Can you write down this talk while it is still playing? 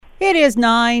It is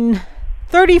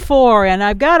 9:34, and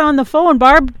I've got on the phone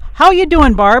Barb. How you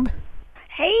doing, Barb?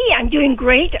 Hey, I'm doing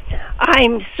great.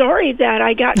 I'm sorry that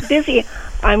I got busy.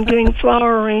 I'm doing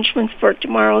flower arrangements for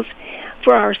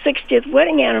our 60th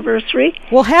wedding anniversary.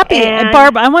 Well,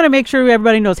 Barb, I want to make sure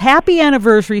everybody knows. Happy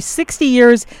anniversary, 60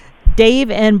 years,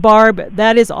 Dave and Barb.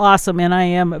 That is awesome, and I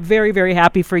am very, very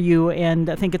happy for you,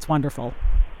 and I think it's wonderful.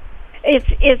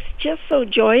 It's just so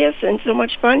joyous and so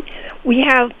much fun. We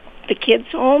have the kids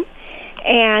home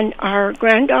and our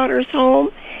granddaughter's home,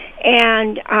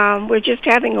 and we're just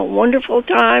having a wonderful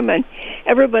time, and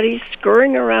everybody's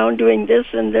scurrying around doing this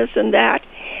and this and that.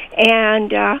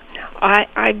 And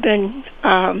I've been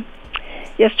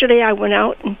yesterday I went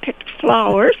out and picked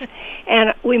flowers,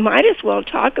 and we might as well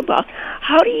talk about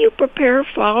how do you prepare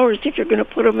flowers if you're going to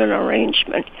put them in an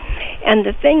arrangement. And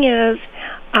the thing is,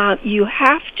 you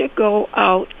have to go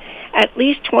out at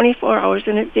least 24 hours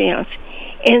in advance.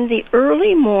 In the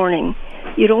early morning,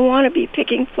 you don't want to be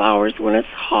picking flowers when it's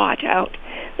hot out.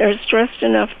 They're stressed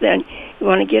enough then. You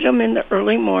want to get them in the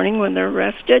early morning when they're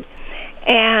rested,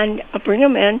 and bring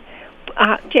them in.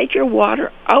 Take your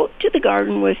water out to the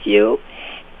garden with you,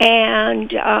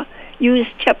 and use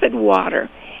tepid water.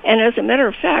 And as a matter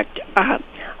of fact,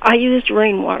 I used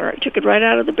rainwater. I took it right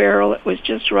out of the barrel. It was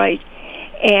just right.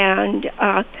 And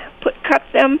cut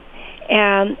them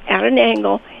at an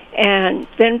angle, and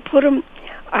then put them.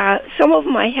 Some of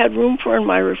them I had room for in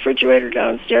my refrigerator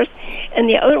downstairs, and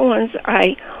the other ones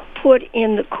I put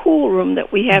in the cool room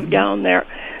that we have down there.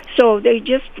 So they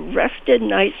just rested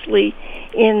nicely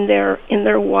in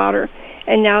their water.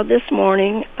 And now this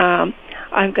morning,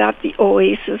 I've got the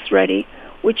Oasis ready,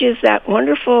 which is that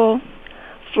wonderful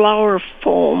flower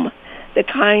foam, the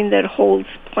kind that holds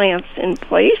plants in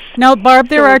place. Now, Barb,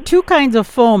 there are two kinds of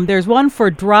foam. There's one for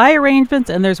dry arrangements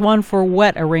and there's one for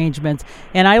wet arrangements.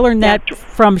 And I learned that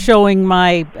from showing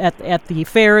at the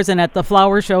fairs and at the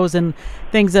flower shows and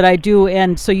things that I do.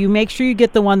 And so you make sure you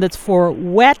get the one that's for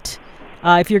wet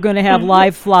if you're going to have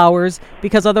live flowers,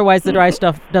 because otherwise the dry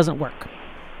stuff doesn't work.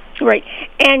 Right.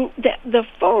 And the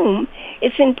foam,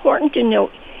 it's important to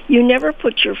note, you never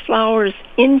put your flowers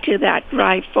into that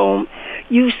dry foam.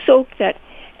 You soak that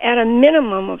at a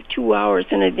minimum of 2 hours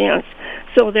in advance.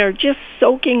 So they're just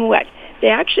soaking wet. They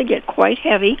actually get quite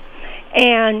heavy.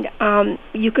 And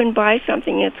you can buy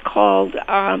something that's called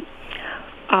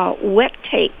wet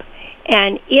tape.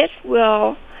 And it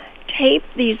will tape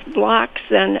these blocks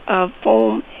of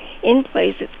foam in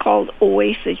place. It's called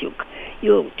Oasis.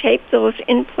 You'll tape those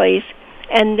in place.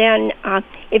 And then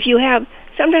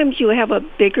sometimes you have a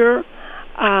bigger,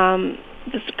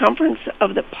 the circumference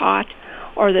of the pot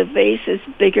or the vase is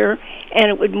bigger, and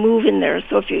it would move in there.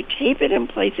 So if you tape it in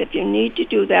place, if you need to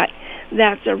do that,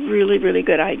 that's a really, really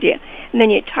good idea. And then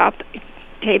you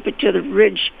tape it to the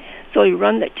ridge. So you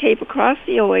run the tape across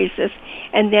the Oasis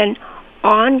and then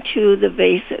onto the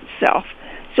vase itself.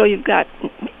 So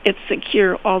it's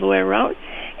secure all the way around.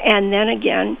 And then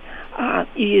again,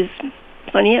 you use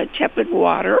plenty of tepid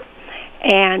water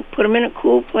and put them in a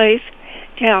cool place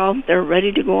till they're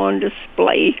ready to go on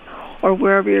display or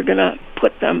wherever you're going to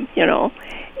put them,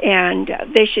 and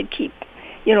they should keep,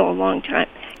 a long time.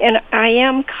 And I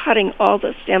am cutting all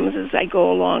the stems as I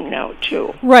go along now,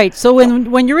 too. Right. So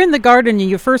when you're in the garden and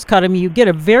you first cut them, you get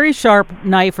a very sharp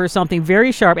knife or something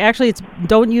very sharp. Actually,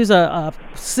 don't use a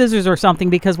scissors or something,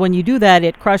 because when you do that,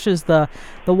 it crushes the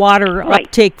water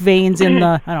uptake veins in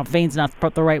the, I don't know, veins not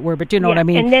the right word, but you know what I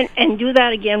mean. And do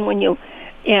that again when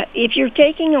if you're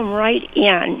taking them right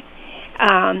in,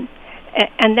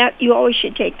 and that you always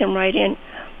should take them right in.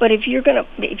 But if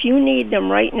you need them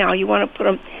right now, you want to put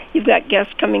them, you've got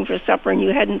guests coming for supper and you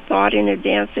hadn't thought in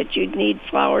advance that you'd need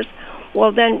flowers,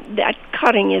 well then that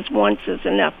cutting is once is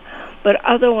enough. But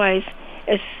otherwise,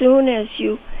 as soon as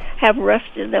you have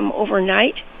rested them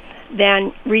overnight,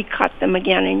 then recut them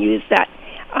again and use that.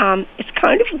 It's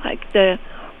kind of like the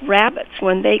rabbits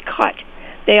when they cut.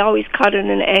 They always cut at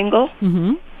an angle.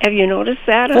 Mm-hmm. Have you noticed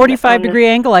that? 45-degree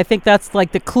angle. I think that's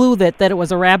like the clue that it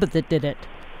was a rabbit that did it.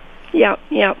 Yeah.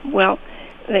 Well,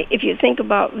 if you think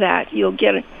about that, you'll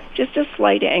get just a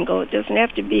slight angle. It doesn't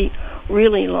have to be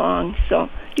really long. So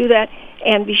do that,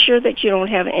 and be sure that you don't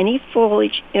have any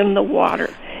foliage in the water,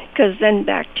 because then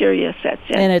bacteria sets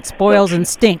in. And it spoils and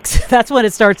stinks. That's when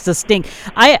it starts to stink.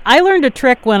 I learned a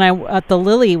trick when at the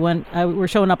Lily, when we're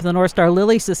showing up at the North Star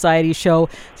Lily Society show.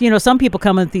 Some people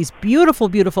come with these beautiful,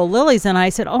 beautiful lilies, and I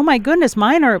said, oh my goodness,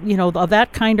 mine are, of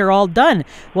that kind are all done.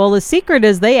 Well, the secret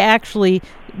is they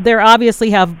obviously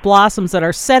have blossoms that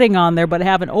are setting on there but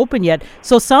haven't opened yet.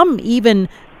 So some even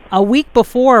a week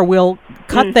before will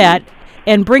cut that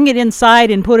and bring it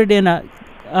inside and put it in a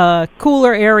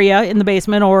cooler area in the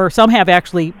basement, or some have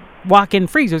actually walk-in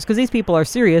freezers because these people are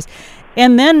serious.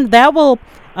 And then that will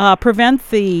prevent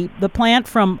the plant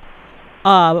from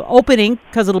opening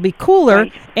because it'll be cooler,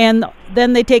 Right. and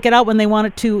then they take it out when they want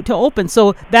it to open.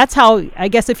 So that's how, I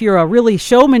guess, if you're a really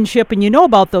showmanship and you know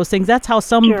about those things, that's how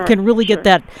some Sure, can really sure.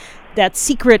 get that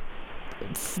secret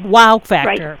wow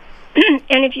factor.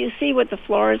 And if you see with the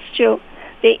florists too,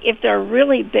 if they're a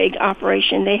really big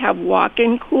operation, they have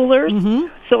walk-in coolers,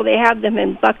 so they have them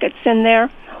in buckets in there.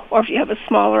 Or if you have a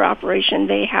smaller operation,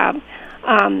 they have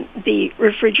the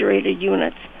refrigerated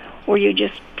units where you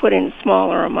just put in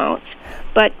smaller amounts.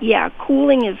 But yeah,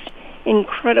 cooling is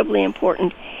incredibly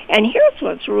important. And here's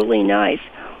what's really nice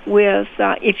with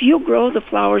if you grow the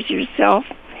flowers yourself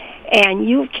and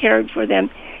you've cared for them,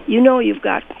 you know you've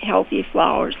got healthy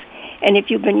flowers. And if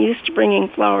you've been used to bringing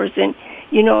flowers in,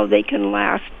 you know they can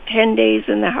last 10 days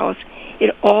in the house.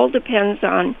 It all depends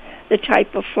on the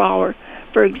type of flower.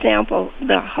 For example,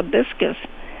 the hibiscus,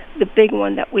 the big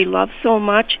one that we love so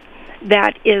much,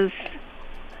 that is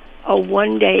a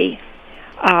one-day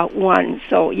one.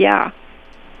 So yeah,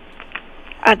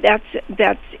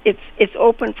 it's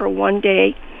open for one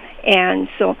day, and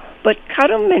so but cut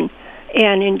them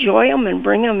and enjoy them and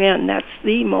bring them in. That's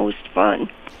the most fun.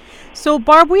 So,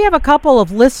 Barb, we have a couple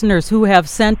of listeners who have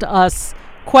sent us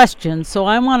questions. So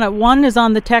one is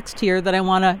on the text here that I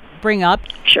want to bring up.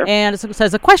 Sure. And it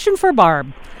says, a question for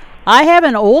Barb. I have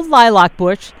an old lilac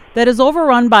bush that is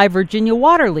overrun by Virginia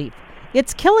waterleaf.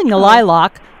 It's killing the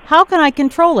lilac. How can I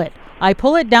control it? I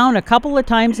pull it down a couple of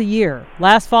times a year.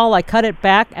 Last fall, I cut it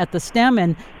back at the stem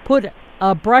and put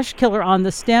a brush killer on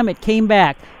the stem. It came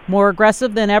back more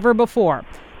aggressive than ever before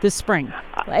this spring.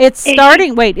 It's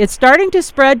starting to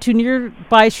spread to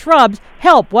nearby shrubs.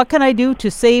 Help, what can I do to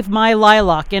save my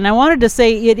lilac? And I wanted to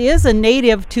say it is a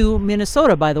native to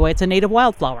Minnesota, by the way. It's a native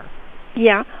wildflower.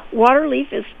 Yeah,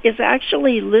 waterleaf is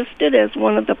actually listed as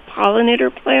one of the pollinator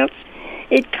plants.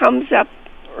 It comes up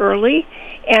early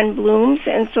and blooms,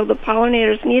 and so the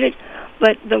pollinators need it.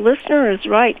 But the listener is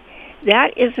right.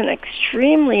 That is an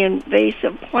extremely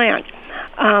invasive plant.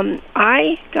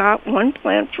 I got one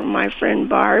plant from my friend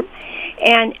Barb,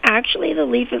 and actually the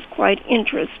leaf is quite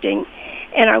interesting,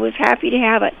 and I was happy to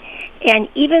have it. And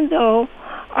even though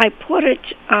I put it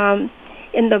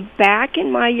in the back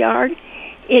in my yard,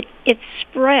 it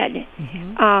spread.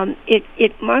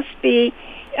 It must be,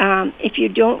 if you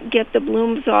don't get the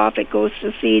blooms off, it goes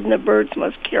to seed, and the birds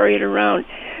must carry it around.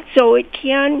 So it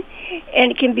can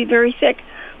be very thick.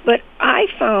 But I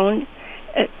found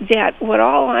that what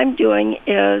all I'm doing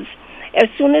is, as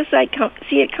soon as I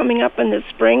see it coming up in the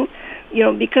spring,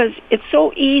 because it's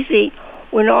so easy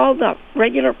when all the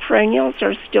regular perennials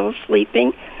are still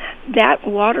sleeping, that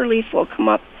water leaf will come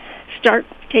up, start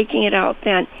taking it out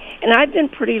then. And I've been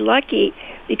pretty lucky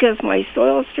because my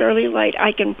soil is fairly light.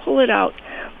 I can pull it out.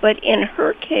 But in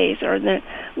her case, or the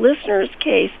listener's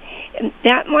case,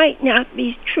 that might not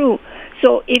be true.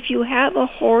 So if you have a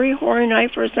hori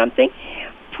knife or something,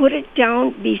 put it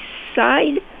down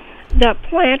beside the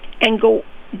plant and go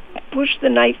push the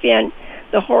knife in,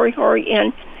 the hori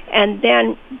in, and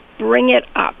then bring it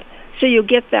up. So you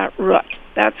get that root.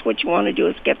 That's what you want to do,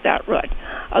 is get that root.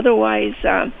 Otherwise,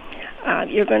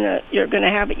 you're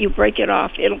gonna have it. You break it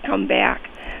off, it'll come back.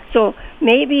 So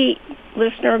maybe,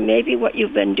 listener, maybe what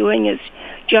you've been doing is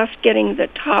just getting the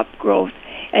top growth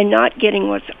and not getting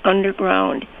what's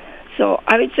underground. So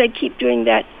I would say keep doing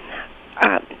that.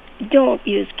 Don't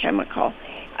use chemical.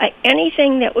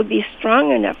 Anything that would be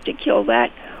strong enough to kill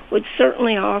that would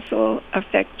certainly also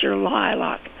affect your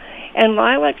lilac. And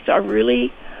lilacs are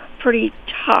really pretty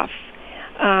tough,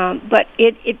 but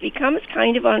it becomes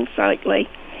kind of unsightly.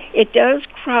 It does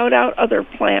crowd out other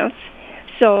plants,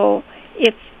 so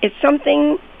it's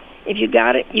something. If you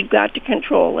got it, you've got to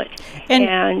control it.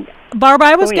 And Barb,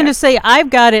 I was going to say I've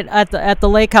got it at the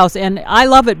lake house, and I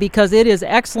love it because it is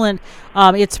excellent.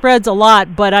 It spreads a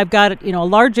lot, but I've got it, a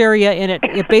large area, and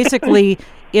it basically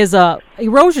is a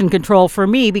erosion control for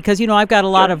me because I've got a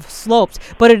lot of slopes.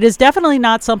 But it is definitely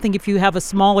not something if you have a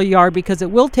smaller yard because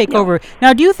it will take over.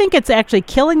 Now, do you think it's actually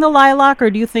killing the lilac, or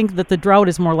do you think that the drought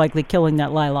is more likely killing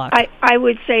that lilac? I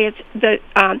would say it's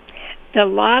the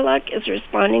lilac is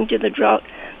responding to the drought.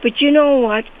 But you know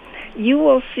what? You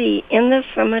will see in the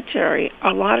cemetery,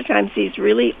 a lot of times these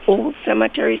really old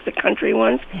cemeteries, the country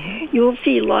ones, you will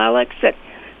see lilacs that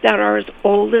are as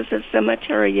old as the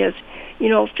cemetery is,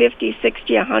 50,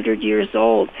 60, 100 years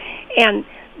old. And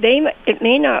it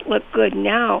may not look good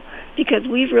now because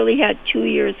we've really had 2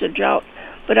 years of drought,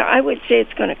 but I would say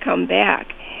it's going to come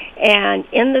back. And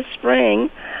in the spring,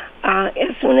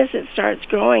 as soon as it starts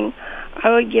growing,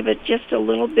 I would give it just a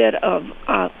little bit of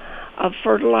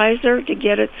fertilizer to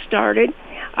get it started.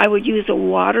 I would use a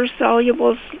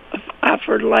water-soluble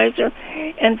fertilizer,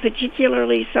 and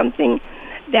particularly something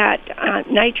that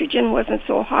nitrogen wasn't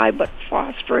so high, but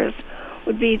phosphorus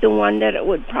would be the one that it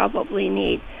would probably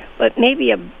need. But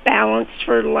maybe a balanced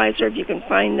fertilizer, if you can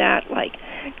find that, like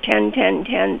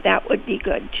 10-10-10, that would be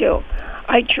good too.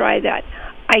 I'd try that.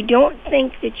 I don't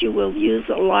think that you will use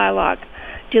a lilac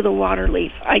to the water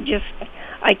leaf. I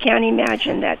can't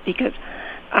imagine that, because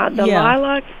the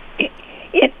lilac,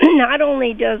 it not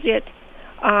only does it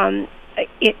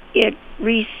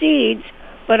recedes,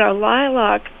 but a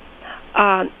lilac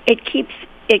it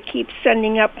keeps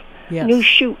sending up new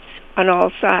shoots on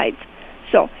all sides.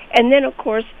 So, and then of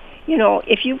course,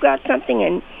 if you've got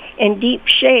something in deep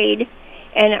shade,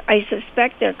 and I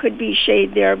suspect there could be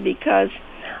shade there because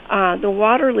the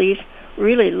water leaf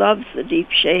really loves the deep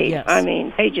shade. Yes. I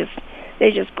mean, they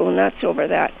just go nuts over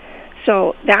that.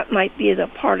 So that might be the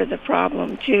part of the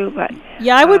problem too. But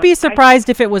yeah, I would be surprised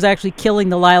if it was actually killing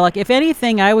the lilac. If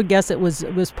anything, I would guess it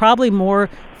was probably more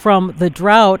from the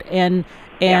drought and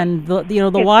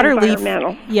the water leaf.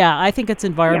 Yeah, I think it's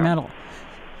environmental. Yeah.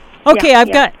 Okay,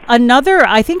 I've got another.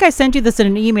 I think I sent you this in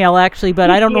an email actually,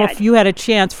 but I don't know if you had a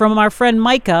chance. From our friend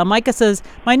Micah. Micah says,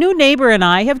 "My new neighbor and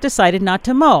I have decided not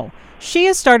to mow. She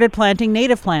has started planting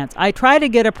native plants. I try to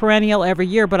get a perennial every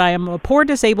year, but I am a poor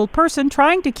disabled person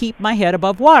trying to keep my head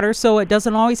above water, so it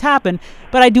doesn't always happen,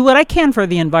 but I do what I can for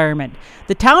the environment.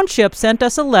 The township sent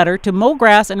us a letter to mow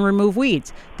grass and remove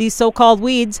weeds. These so-called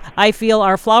weeds, I feel,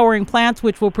 are flowering plants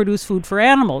which will produce food for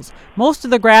animals. Most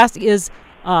of the grass is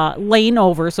laying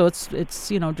over, so it's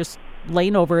just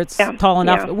laying over. It's tall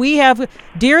enough. Yeah. We have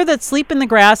deer that sleep in the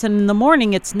grass, and in the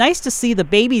morning it's nice to see the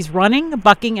babies running,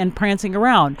 bucking, and prancing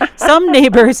around. Some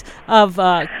neighbors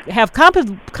have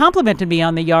complimented me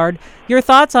on the yard. Your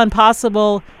thoughts on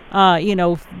possible,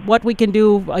 what we can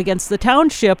do against the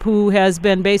township, who has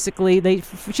been basically,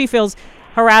 she feels,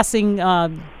 harassing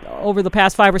over the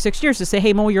past 5 or 6 years to say,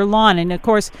 hey, mow your lawn. And of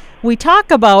course, we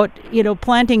talk about,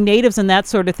 planting natives and that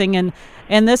sort of thing.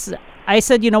 And this, I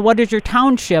said, what is your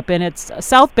township? And it's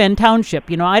South Bend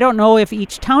Township. I don't know if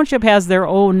each township has their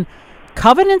own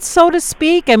covenants, so to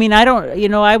speak. I mean, I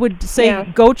don't, I would say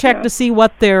go check to see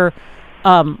what their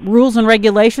rules and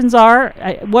regulations are.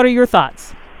 What are your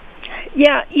thoughts?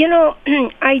 Yeah,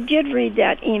 I did read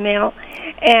that email,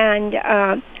 and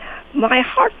my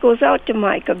heart goes out to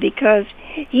Micah because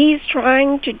he's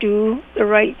trying to do the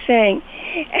right thing.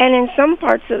 And in some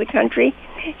parts of the country,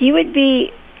 he would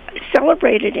be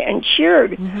celebrated and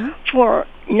cheered for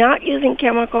not using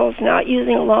chemicals, not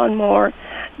using a lawnmower,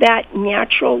 that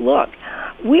natural look.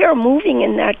 We are moving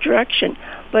in that direction,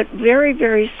 but very,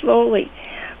 very slowly.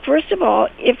 First of all,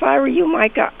 if I were you,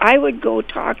 Micah, I would go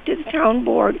talk to the town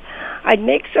board. I'd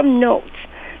make some notes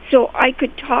so I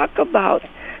could talk about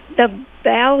the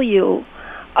value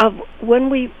of when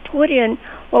we put in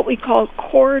what we call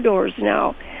corridors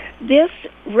now. This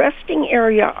resting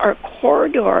area, our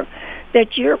corridor,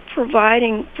 that you're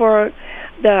providing for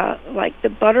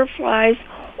the butterflies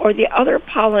or the other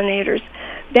pollinators,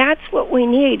 that's what we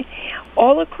need.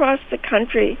 All across the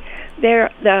country, the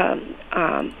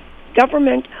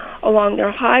government along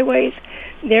their highways,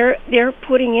 they're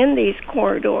putting in these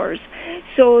corridors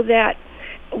so that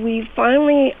we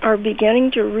finally are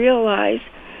beginning to realize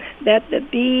that the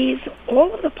bees,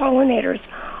 all of the pollinators,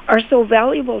 are so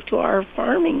valuable to our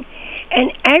farming.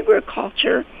 And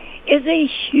agriculture is a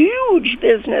huge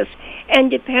business and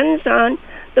depends on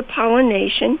the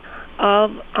pollination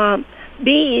of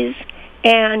bees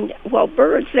and,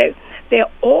 birds. They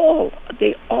all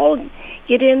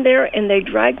get in there and they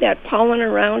drag that pollen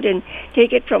around and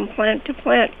take it from plant to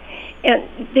plant.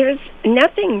 And there's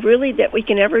nothing really that we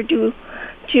can ever do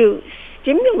to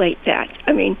stimulate that.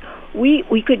 I mean,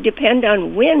 we could depend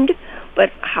on wind,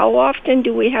 but how often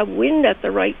do we have wind at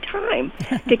the right time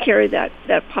to carry that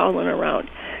pollen around?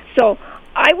 So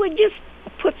I would just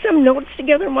put some notes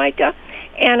together, Micah,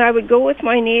 and I would go with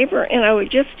my neighbor and I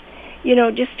would just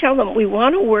tell them, we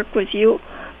want to work with you,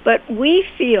 but we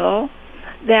feel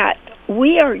that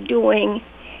we are doing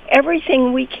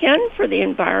everything we can for the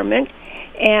environment,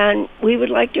 and we would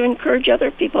like to encourage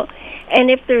other people. And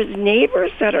if there's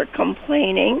neighbors that are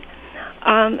complaining,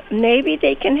 maybe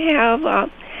they can have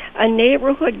a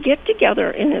neighborhood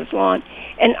get-together in his lawn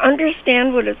and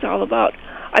understand what it's all about.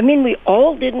 I mean, we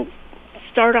all didn't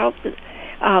start out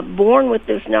born with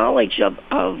this knowledge of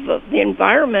the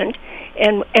environment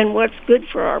and what's good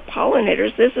for our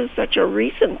pollinators. This is such a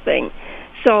recent thing.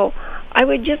 So I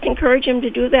would just encourage him to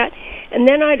do that. And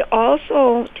then I'd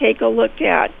also take a look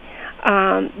at,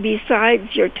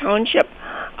 besides your township,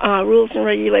 rules and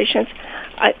regulations.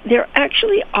 There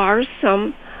actually are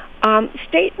some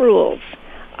state rules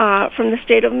from the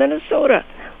state of Minnesota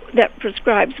that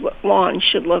prescribes what lawns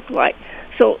should look like.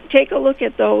 So take a look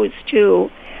at those too.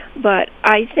 But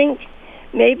I think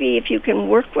maybe if you can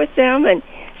work with them and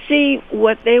see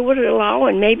what they would allow,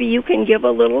 and maybe you can give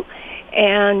a little,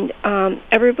 and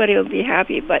everybody will be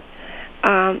happy. But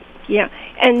yeah,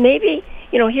 and maybe,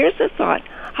 here's a thought.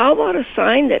 How about a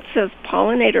sign that says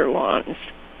pollinator lawns?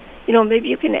 Maybe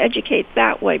you can educate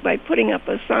that way by putting up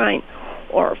a sign,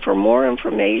 or for more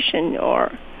information,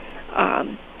 or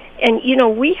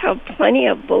and we have plenty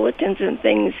of bulletins and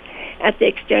things at the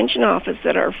extension office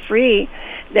that are free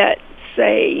that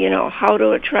say, how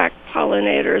to attract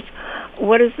pollinators,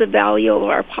 what is the value of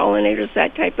our pollinators,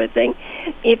 that type of thing.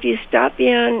 If you stop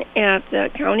in at the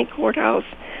county courthouse,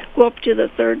 go up to the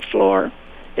 3rd floor,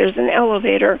 there's an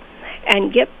elevator,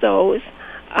 and get those,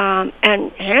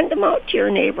 and hand them out to your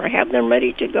neighbor, have them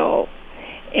ready to go.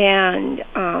 And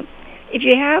if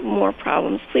you have more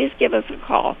problems, please give us a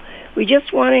call. We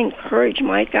just want to encourage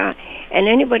Micah and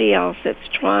anybody else that's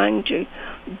trying to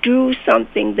do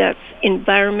something that's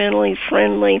environmentally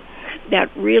friendly, that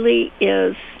really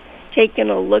is taking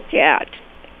a look at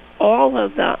all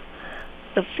of the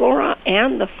flora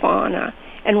and the fauna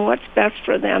and what's best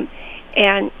for them,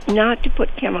 and not to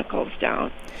put chemicals down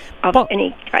of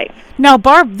any type. Now,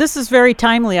 Barb, this is very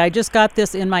timely. I just got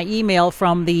this in my email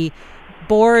from the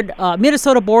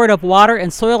Minnesota Board of Water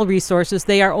and Soil Resources.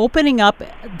 They are opening up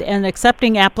and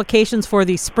accepting applications for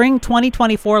the Spring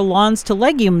 2024 Lawns to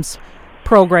Legumes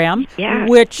Program,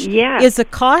 which is a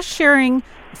cost-sharing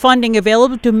funding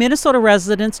available to Minnesota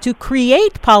residents to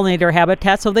create pollinator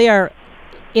habitats. So they are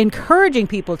encouraging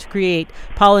people to create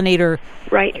pollinator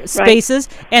spaces.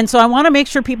 Right. And so I want to make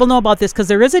sure people know about this, because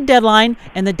there is a deadline,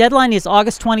 and the deadline is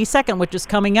August 22nd, which is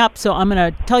coming up. So I'm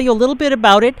going to tell you a little bit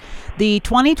about it. The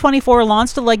 2024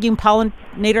 Lawns to Legume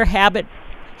Pollinator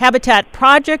Habitat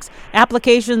Projects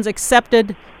applications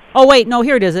accepted. Oh, wait, no,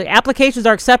 here it is. Applications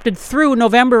are accepted through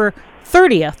November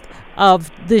 30th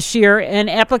of this year, and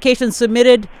applications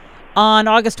submitted on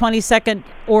August 22nd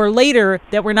or later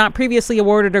that were not previously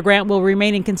awarded a grant will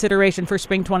remain in consideration for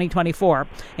spring 2024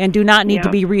 and do not need to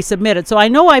be resubmitted. So I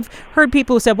know I've heard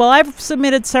people who said, well, I've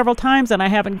submitted several times and I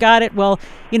haven't got it. Well,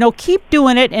 keep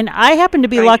doing it. And I happened to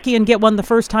be lucky and get one the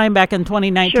first time back in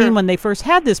 2019 when they first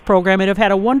had this program, and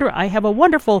I have a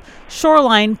wonderful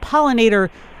shoreline pollinator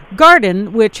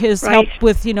garden, which has helped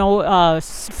with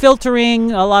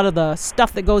filtering a lot of the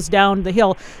stuff that goes down the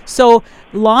hill. So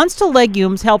Lawns to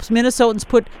Legumes helps Minnesotans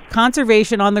put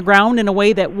conservation on the ground in a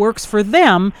way that works for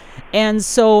them. And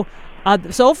so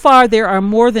far there are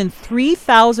more than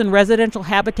 3,000 residential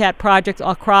habitat projects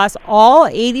across all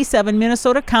 87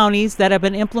 Minnesota counties that have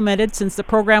been implemented since the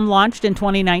program launched in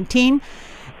 2019.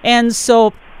 And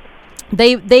so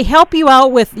they help you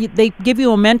out with, they give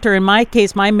you a mentor. In my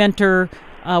case, my mentor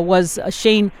was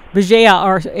Shane Bejea,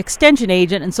 our extension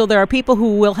agent. And so there are people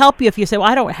who will help you if you say, well,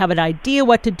 I don't have an idea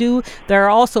what to do. There are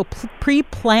also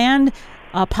pre-planned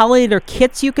pollinator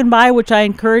kits you can buy, which I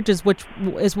encourage, which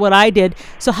is what I did.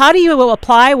 So how do you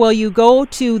apply? Well, you go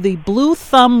to the Blue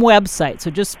Thumb website. So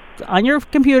just on your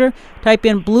computer, type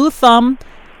in Blue Thumb,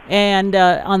 and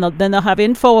then they'll have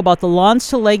info about the Lawns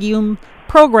to Legume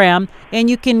program, and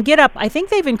you can get up, I think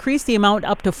they've increased the amount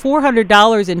up to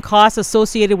 $400 in costs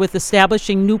associated with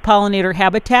establishing new pollinator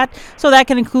habitat. So that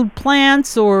can include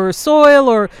plants or soil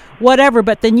or whatever,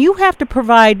 but then you have to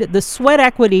provide the sweat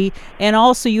equity, and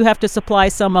also you have to supply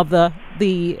some of the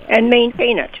and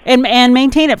maintain it and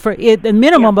maintain it for a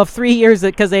minimum of 3 years,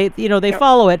 because they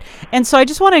follow it. And so I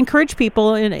just want to encourage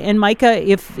people, and Micah,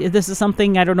 if this is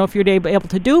something, I don't know if you're able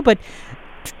to do, but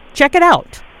check it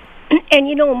out.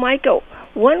 And Micah,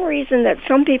 one reason that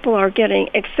some people are getting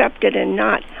accepted and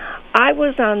not, I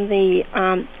was on the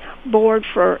board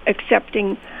for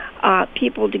accepting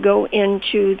people to go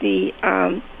into the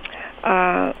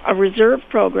a reserve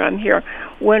program here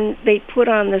when they put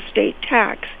on the state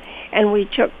tax, and we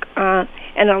took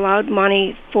and allowed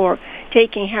money for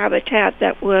taking habitat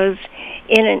that was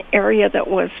in an area that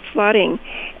was flooding,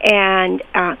 and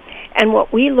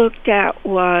what we looked at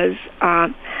was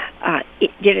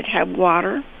did it have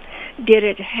water? Did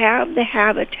it have the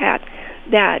habitat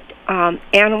that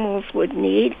animals would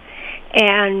need,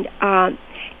 and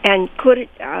could it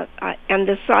and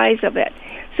the size of it?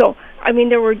 So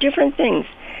there were different things.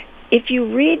 If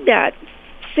you read that,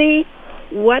 see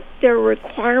what their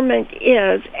requirement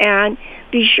is, and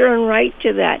be sure and write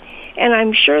to that. And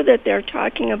I'm sure that they're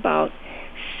talking about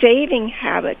saving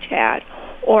habitat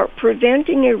or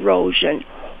preventing erosion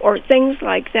or things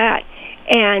like that.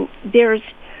 And there's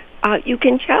you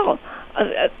can tell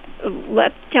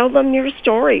tell them your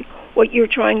story, what you're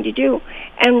trying to do.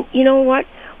 And you know what?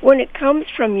 When it comes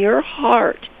from your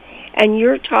heart and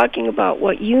you're talking about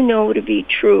what you know to be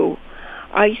true,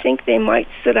 I think they might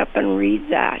sit up and read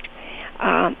that.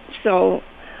 So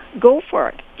go for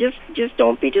it. Just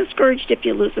don't be discouraged if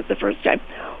you lose it the first time.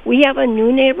 We have a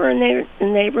new neighbor in the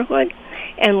neighborhood,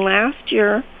 and last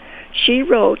year she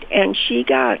wrote and she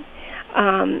got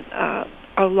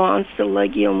a Lamson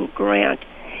Legume grant,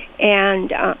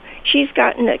 and she's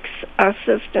gotten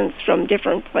assistance from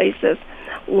different places.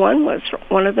 One was from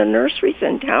one of the nurseries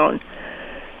in town.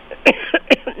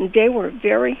 They were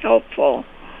very helpful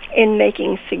in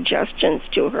making suggestions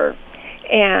to her.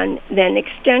 And then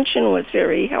Extension was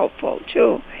very helpful,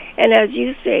 too. And as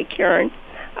you say, Karen,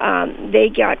 they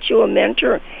got you a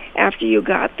mentor after you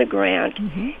got the grant,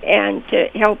 and to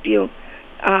help you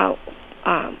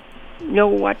know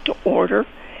what to order.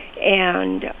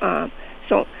 And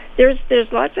so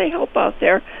there's lots of help out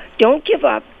there. Don't give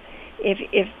up.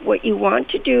 If what you want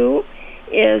to do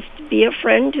is to be a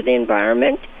friend to the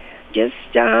environment, just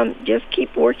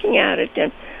keep working at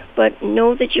it. But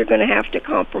know that you're going to have to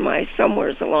compromise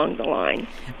somewhere along the line.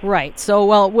 Right. So,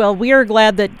 well, we are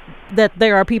glad that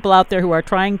there are people out there who are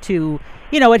trying to,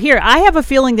 adhere. I have a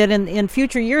feeling that in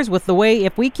future years, with the way,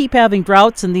 if we keep having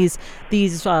droughts and these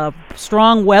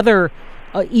strong weather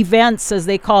events, as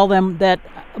they call them, that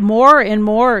more and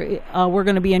more we're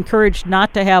going to be encouraged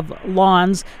not to have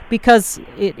lawns because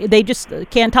they just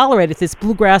can't tolerate it. This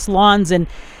bluegrass lawns and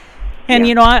I'm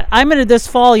going to this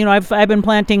fall. I've been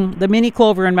planting the mini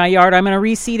clover in my yard. I'm going to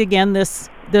reseed again this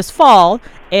fall,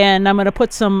 and I'm going to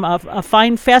put some a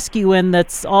fine fescue in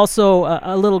that's also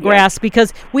a little grass,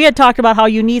 because we had talked about how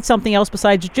you need something else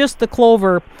besides just the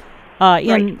clover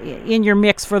in your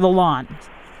mix for the lawn.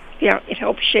 Yeah, it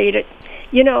helps shade it.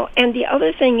 And the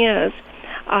other thing is,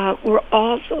 we're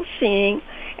also seeing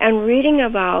and reading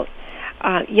about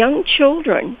young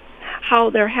children, how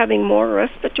they're having more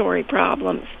respiratory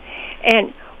problems.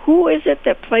 And who is it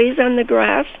that plays on the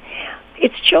grass?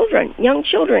 It's children, young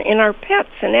children, and our pets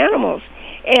and animals,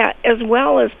 as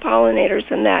well as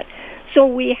pollinators and that. So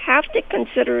we have to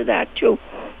consider that too.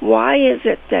 Why is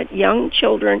it that young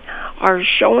children are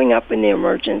showing up in the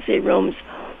emergency rooms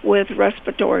with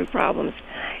respiratory problems?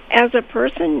 As a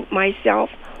person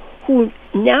myself who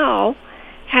now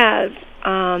has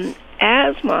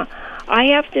asthma, I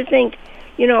have to think,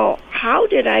 how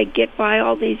did I get by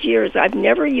all these years? I've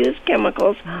never used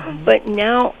chemicals, but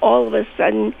now all of a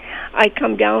sudden I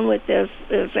come down with this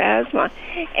asthma.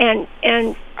 And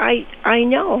I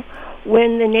know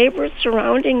when the neighbors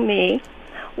surrounding me,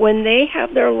 when they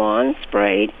have their lawn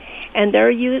sprayed and they're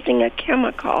using a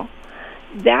chemical,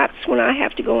 that's when I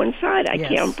have to go inside. I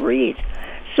can't breathe.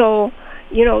 So,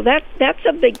 that's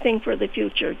a big thing for the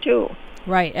future, too.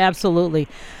 Right, absolutely.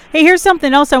 Hey, here's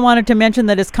something else I wanted to mention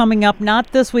that is coming up,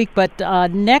 not this week, but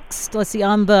next, let's see,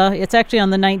 it's actually on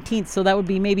the 19th, so that would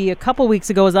be maybe a couple weeks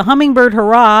ago, is a Hummingbird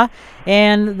Hurrah,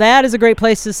 and that is a great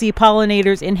place to see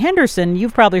pollinators in Henderson.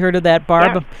 You've probably heard of that,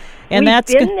 Barb. Yeah. And We've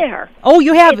been there. Oh,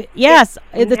 you have? Yes.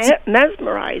 It's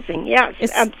mesmerizing. Yes,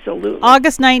 absolutely.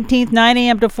 August 19th, 9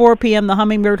 a.m. to 4 p.m., the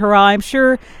Hummingbird Hurrah. I'm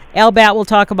sure Al Bat will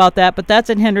talk about that, but that's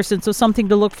in Henderson, so something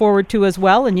to look forward to as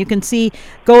well. And you can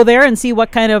go there and see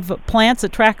what kind of plants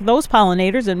attract those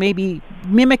pollinators and maybe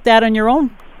mimic that on your own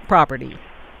property.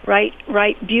 Right.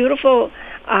 Beautiful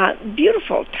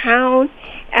town,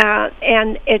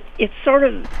 and it's sort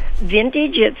of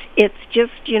vintage. It's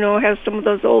just has some of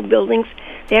those old buildings.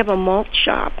 They have a malt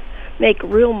shop, make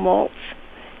real malts.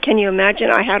 Can you imagine?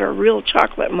 I had a real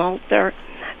chocolate malt there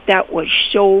that was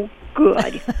so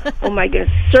good. Oh my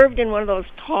goodness! Served in one of those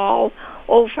tall,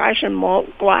 old-fashioned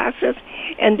malt glasses,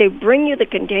 and they bring you the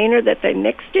container that they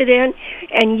mixed it in,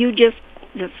 and you just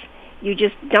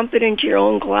dump it into your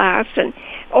own glass. And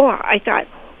I thought,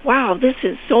 wow, this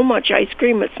is so much ice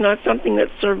cream. It's not something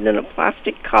that's served in a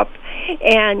plastic cup,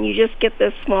 and you just get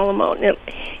this small amount. And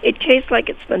it tastes like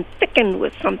it's been thickened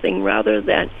with something rather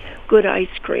than good ice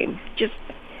cream. Just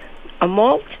a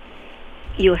malt,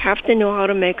 you have to know how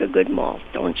to make a good malt,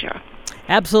 don't you?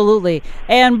 Absolutely.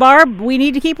 And Barb, we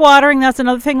need to keep watering. That's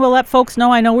another thing we'll let folks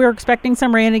know. I know we're expecting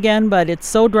some rain again, but it's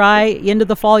so dry into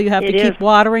the fall you have to keep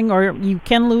watering, or you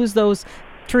can lose those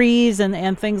trees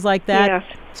and things like that. Yes.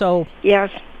 So yes.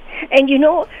 And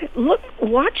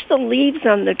watch the leaves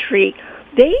on the tree.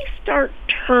 They start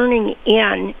turning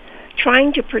in,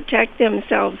 trying to protect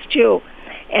themselves too.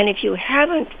 And if you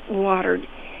haven't watered,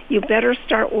 you better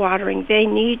start watering. They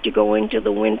need to go into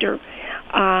the winter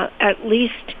at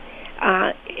least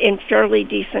in fairly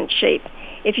decent shape.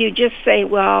 If you just say,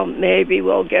 well, maybe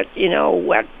we'll get,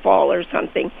 wet fall or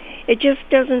something, It just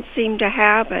doesn't seem to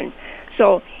happen.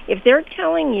 So if they're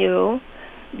telling you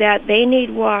that they need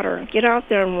water, get out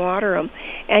there and water them.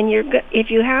 And if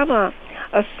you have a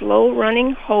slow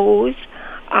running hose,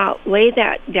 lay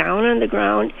that down on the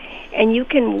ground, and you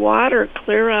can water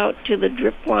clear out to the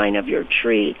drip line of your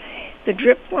tree. The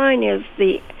drip line is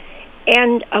the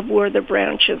end of where the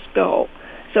branches go.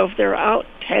 So if they're out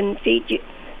 10 feet,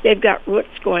 they've got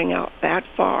roots going out that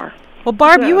far. Well,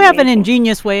 Barb, you have an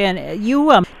ingenious way, and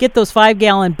you get those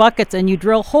 5-gallon buckets and you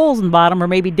drill holes in the bottom, or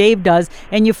maybe Dave does,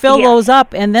 and you fill those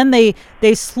up, and then they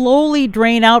slowly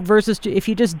drain out versus if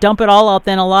you just dump it all out,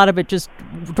 then a lot of it just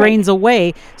drains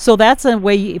away. So that's a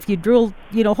way, if you drill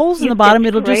holes in the bottom,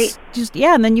 it'll just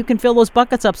and then you can fill those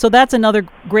buckets up. So that's another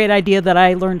great idea that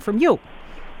I learned from you.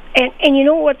 And you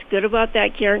know what's good about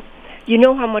that, Karen? You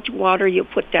know how much water you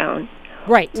put down.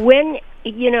 Right. When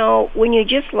you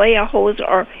just lay a hose,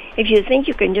 or if you think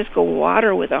you can just go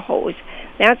water with a hose,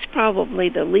 that's probably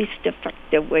the least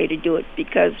effective way to do it,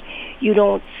 because you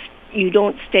don't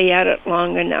stay at it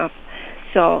long enough.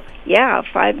 So, a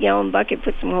 5-gallon bucket,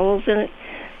 put some holes in it,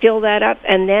 fill that up,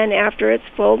 and then after it's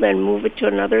full, then move it to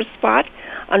another spot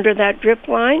under that drip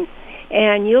line,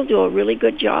 and you'll do a really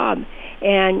good job,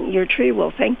 and your tree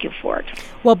will thank you for it.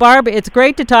 Well, Barb, it's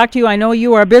great to talk to you. I know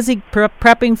you are busy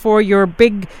prepping for your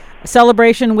big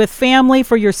celebration with family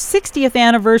for your 60th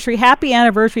anniversary. Happy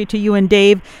anniversary to you and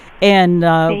Dave, and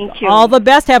thank you. All the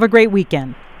best. Have a great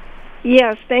weekend.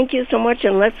 Yes, thank you so much,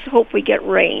 and let's hope we get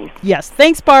rain. Yes,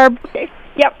 thanks, Barb. Okay.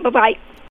 Yep, bye-bye.